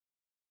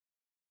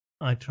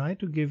I try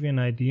to give you an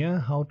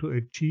idea how to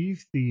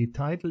achieve the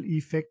title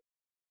effect,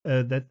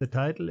 that the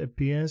title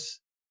appears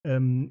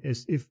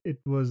as if it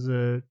was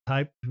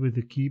typed with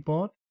the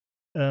keyboard,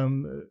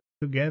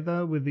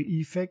 together with the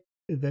effect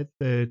that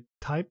the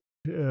typed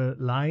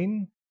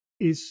line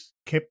is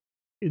kept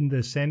in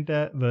the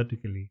center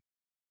vertically.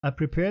 I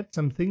prepared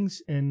some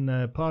things in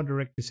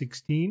PowerDirector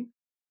 16.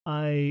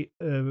 I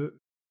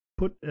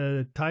put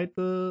a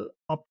title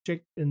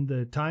object in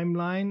the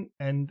timeline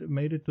and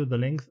made it to the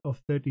length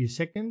of 30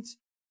 seconds,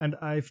 and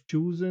I've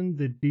chosen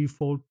the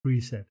default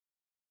preset.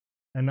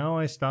 And now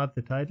I start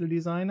the title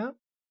designer.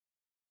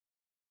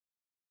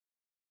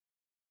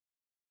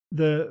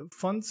 The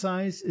font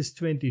size is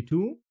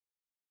 22,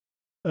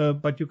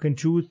 but you can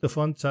choose the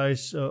font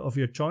size of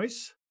your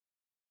choice.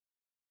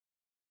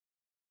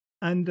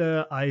 And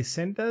I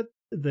centered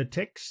the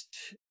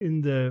text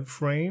in the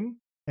frame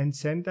and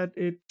centered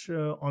it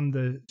on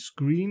the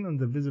screen, on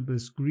the visible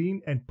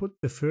screen, and put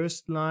the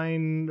first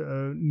line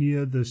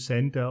near the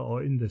center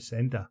or in the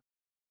center.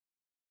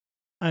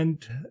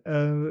 And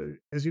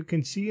as you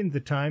can see in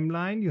the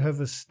timeline, you have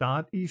a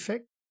start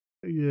effect,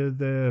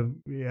 the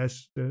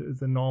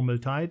normal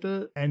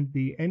title, and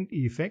the end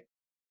effect.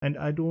 And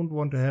I don't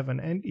want to have an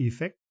end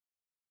effect.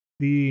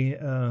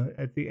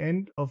 At the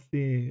end of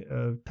the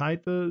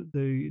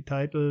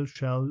title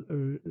shall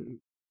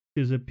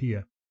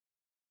disappear.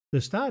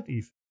 The start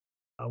effect,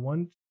 I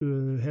want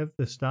to have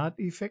the start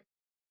effect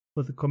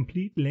for the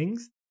complete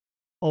length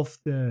of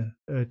the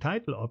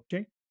title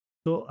object.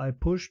 So I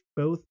pushed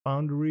both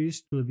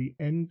boundaries to the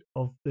end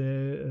of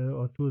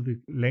or to the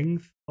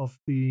length of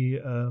the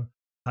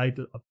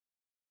title object.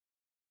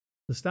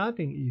 The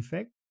starting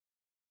effect,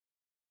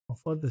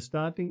 for the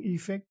starting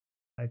effect,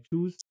 I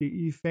choose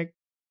the effect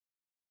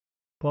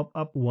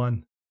pop-up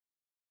 1.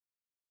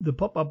 The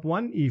pop-up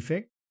 1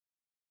 effect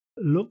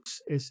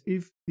looks as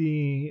if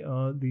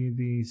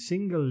the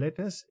single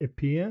letters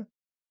appear,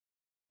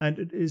 and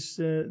it is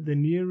the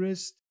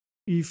nearest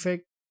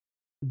effect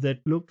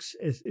that looks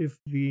as if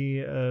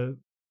the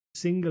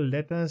single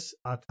letters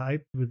are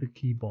typed with the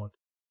keyboard.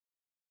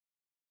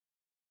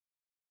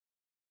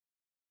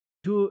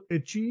 To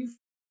achieve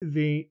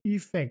the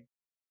effect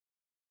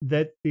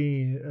that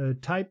the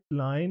typed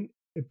line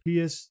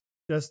appears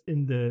just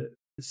in the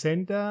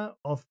center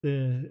of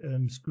the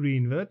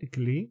screen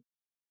vertically,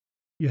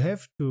 you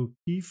have to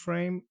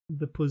keyframe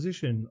the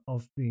position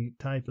of the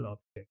title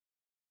object.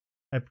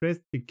 I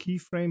pressed the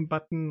keyframe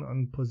button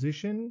on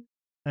position,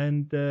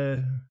 and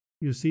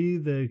you see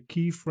the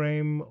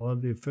keyframe, or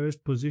the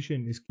first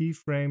position is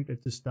keyframed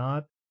at the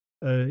start.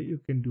 You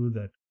can do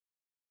that.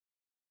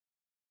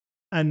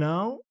 And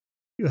now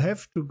you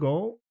have to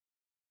go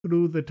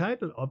through the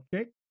title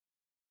object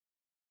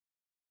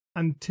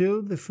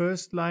until the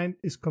first line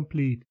is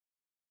complete.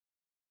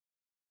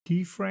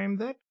 Keyframe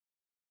that,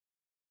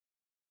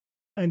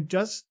 and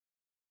just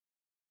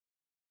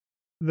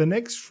the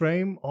next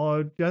frame,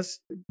 or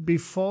just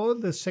before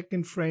the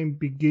second frame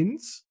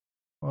begins,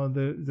 or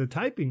the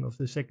typing of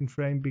the second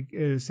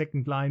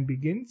line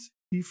begins,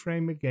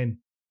 keyframe again.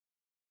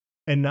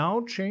 And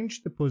now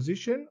change the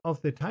position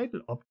of the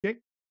title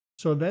object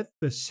so that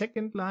the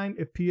second line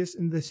appears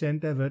in the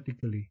center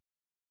vertically.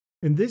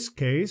 In this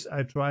case,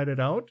 I tried it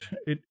out.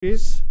 It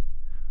is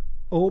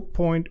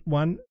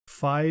 0.15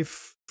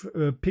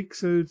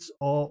 pixels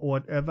or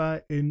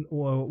whatever in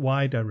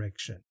Y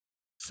direction.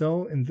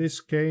 So in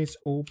this case,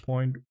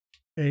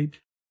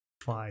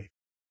 0.85.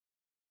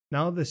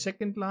 Now the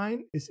second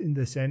line is in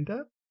the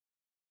center,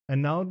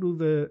 and now do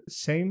the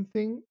same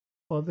thing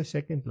for the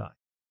second line.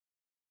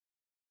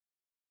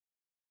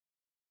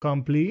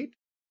 Complete,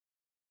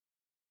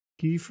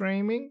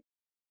 keyframing,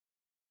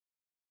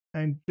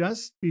 and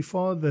just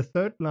before the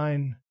third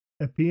line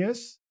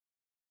appears,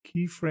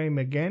 keyframe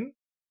again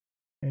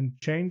and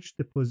change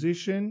the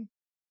position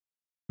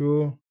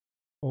to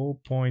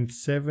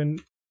 0.7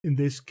 in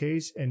this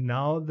case, and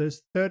now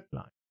this third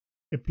line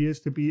appears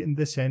to be in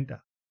the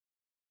center.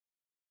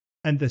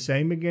 And the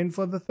same again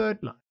for the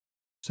third line.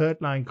 Third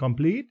line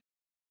complete,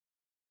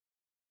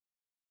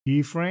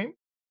 keyframe,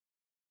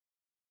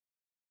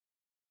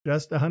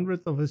 just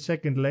 1/100th of a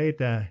second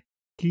later,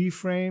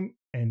 keyframe,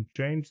 and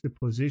change the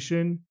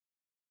position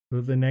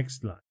to the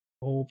next line,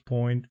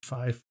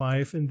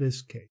 0.55 in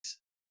this case.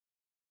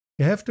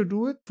 You have to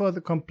do it for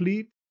the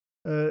complete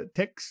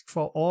text,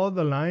 for all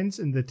the lines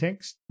in the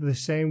text, the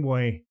same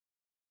way.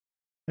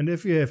 And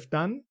if you have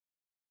done,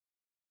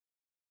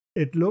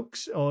 it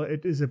looks, or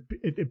it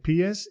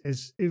appears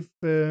as if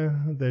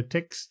the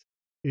text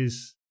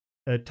is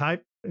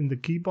typed in the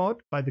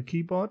keyboard, by the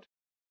keyboard,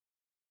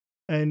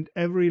 and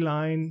every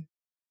line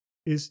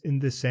is in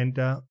the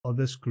center of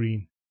the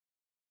screen.